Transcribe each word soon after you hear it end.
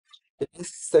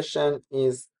This session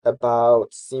is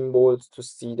about symbols to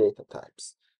C data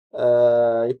types.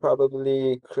 You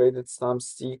probably created some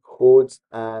C codes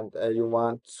and you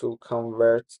want to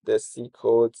convert the C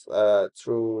codes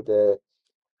through the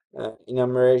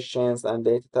enumerations and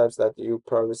data types that you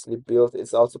previously built.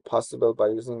 It's also possible by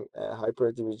using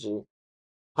HyperDbg.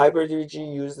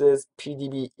 HyperDbg uses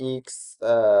PDBX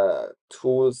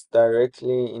tools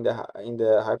directly in the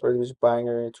HyperDbg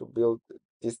binary to build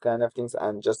these kind of things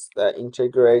and just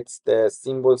integrates the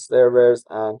symbol servers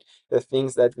and the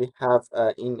things that we have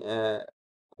in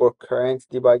our current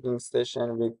debugging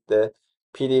session with the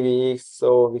PDBX,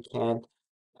 so we can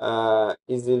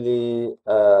easily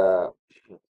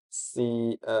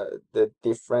see the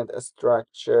different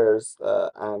structures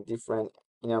and different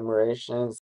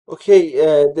enumerations. Okay,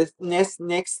 the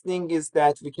next thing is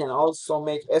that we can also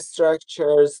make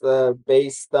structures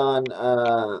based on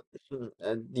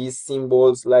these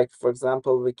symbols. Like for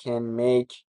example, we can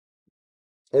make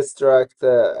struct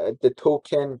the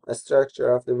token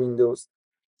structure of the Windows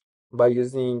by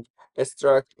using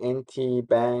struct nt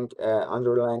bank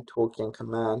underline token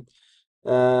command.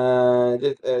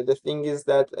 The thing is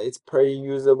that it's pretty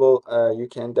usable. You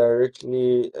can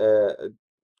directly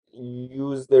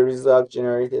use the result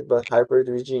generated by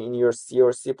HyperDbg in your C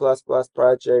or C++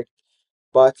 project,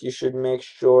 but you should make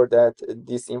sure that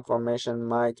this information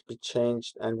might be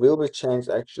changed and will be changed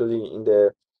actually in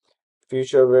the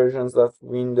future versions of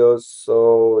Windows.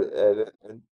 So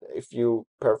if you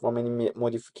perform any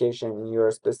modification in your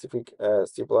specific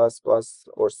C++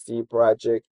 or C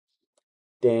project,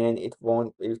 then it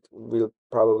will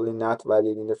probably not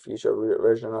valid in the future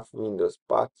version of Windows,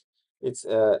 but it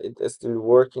is still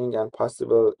working and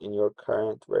possible in your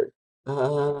current version.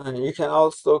 You can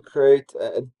also create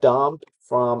a dump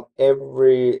from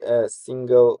every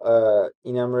single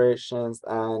enumerations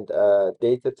and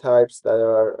data types that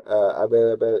are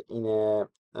available in a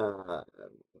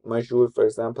module. For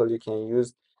example, you can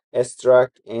use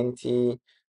struct nt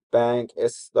bank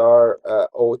star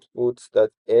output dot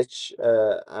h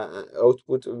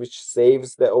output, which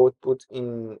saves the output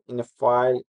in a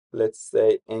file, let's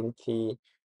say nt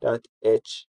dot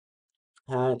h,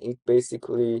 and it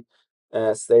basically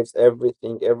saves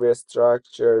everything, every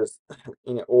structures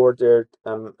in ordered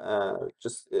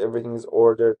just everything is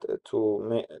ordered to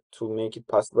make it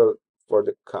possible for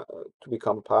to be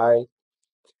compiled,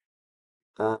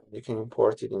 and you can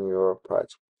import it in your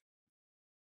project.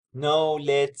 Now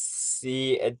let's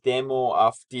see a demo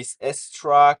of this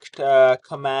struct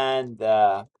command.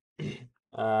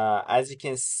 As you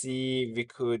can see, we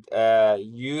could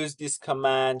use this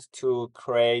command to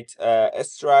create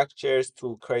structures,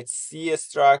 to create C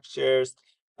structures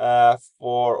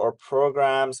for our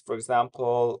programs. For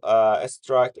example,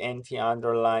 struct nt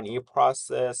underline e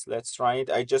process. Let's run it.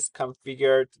 I just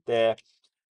configured the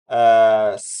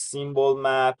symbol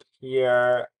map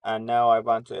here, and now I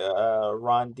want to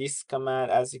run this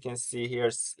command. As you can see here,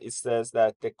 it says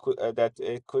that that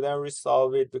it couldn't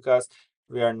resolve it because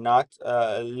we are not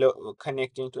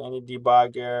connecting to any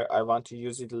debugger. I want to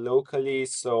use it locally,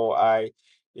 so I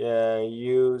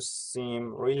use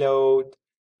sim reload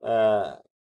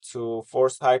to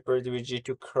force HyperDbg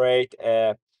to create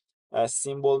a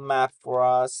symbol map for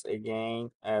us.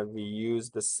 Again, we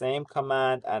use the same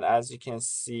command, and as you can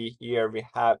see here, we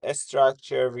have a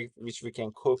structure which we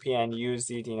can copy and use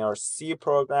it in our C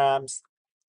programs.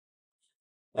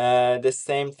 The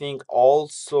same thing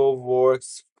also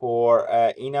works for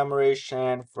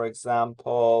enumeration. For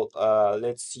example,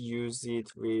 let's use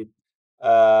it with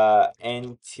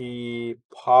NT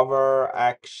power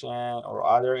action or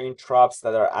other interrupts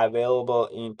that are available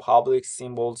in public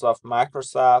symbols of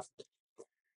Microsoft.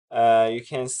 You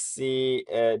can see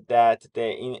that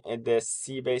the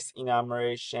C-based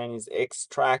enumeration is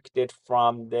extracted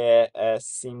from the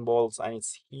symbols, and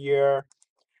it's here.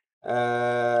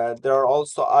 There are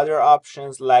also other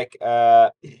options like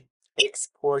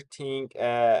exporting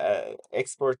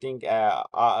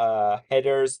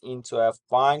headers into a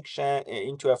function,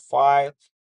 into a file.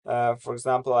 For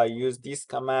example, I use this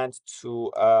command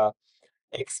to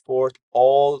export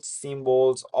all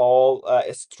symbols, all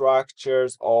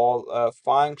structures, all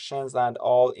functions, and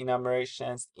all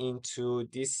enumerations into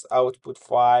this output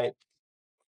file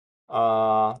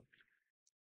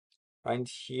right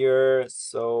here.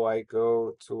 So I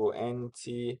go to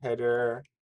nt header.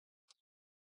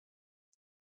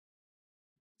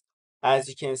 As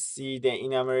you can see, the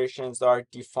enumerations are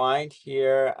defined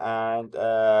here, and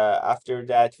after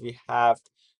that we have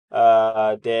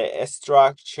the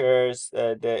structures,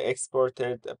 the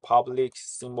exported public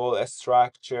symbol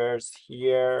structures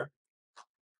here.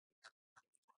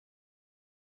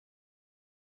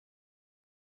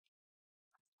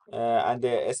 and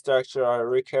the structure are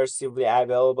recursively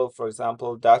available. For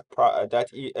example,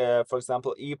 for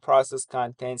example, e process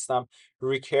contains some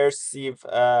recursive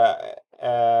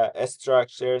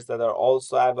structures that are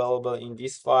also available in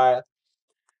this file.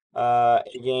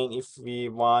 Again, if we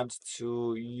want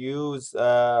to use,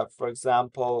 for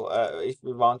example, if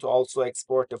we want to also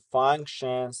export the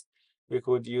functions, we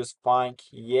could use func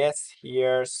yes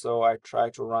here. So I try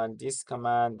to run this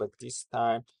command, but this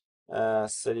time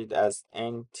set it as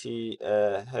nt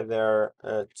header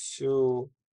 2.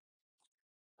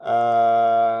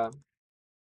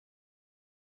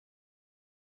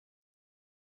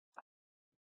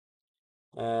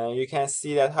 You can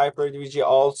see that HyperDbg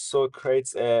also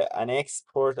creates an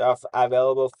export of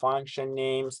available function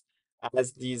names,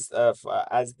 as these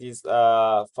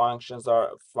functions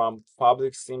are from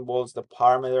public symbols. The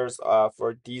parameters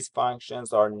for these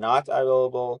functions are not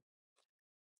available.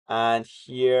 And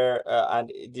here,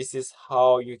 and this is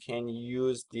how you can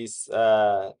use this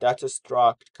data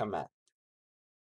struct command.